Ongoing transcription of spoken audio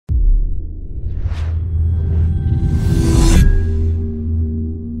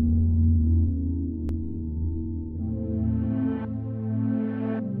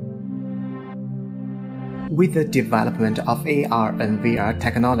With the development of AR and VR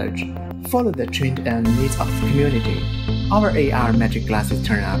technology, follow the trend and needs of the community, our AR magic glasses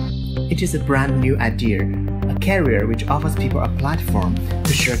turn up. It is a brand new idea, a carrier which offers people a platform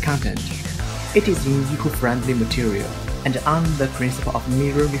to share content. It is in eco-friendly material and on the principle of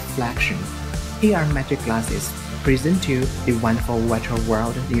mirror reflection. AR magic glasses present you a wonderful virtual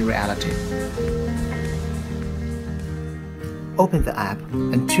world in reality. Open the app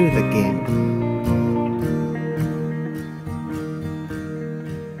and choose the game.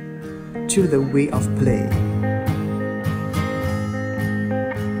 Choose the way of play.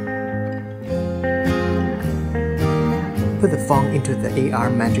 Put the phone into the AR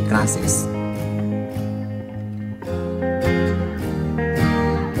magic glasses.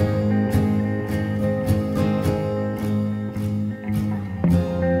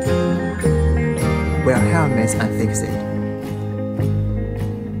 Wear helmets and fix it.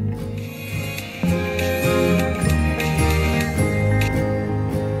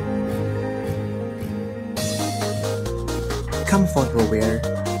 Comfortable wear.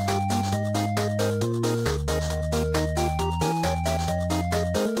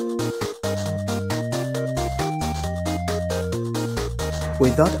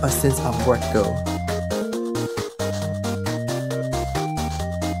 Without a sense of vertigo.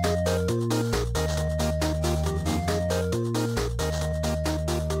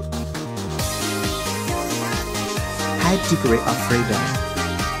 High degree of freedom.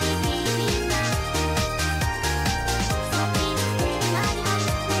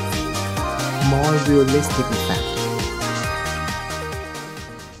 More realistic effect.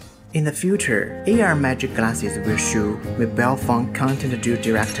 In the future, AR magic glasses will show mobile phone content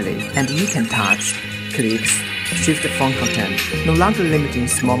directly, and you can touch, click, shift phone content, no longer limiting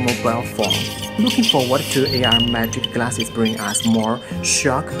small mobile phone. Looking forward to AR magic glasses bring us more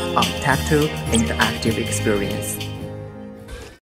shock of tactile interactive experience.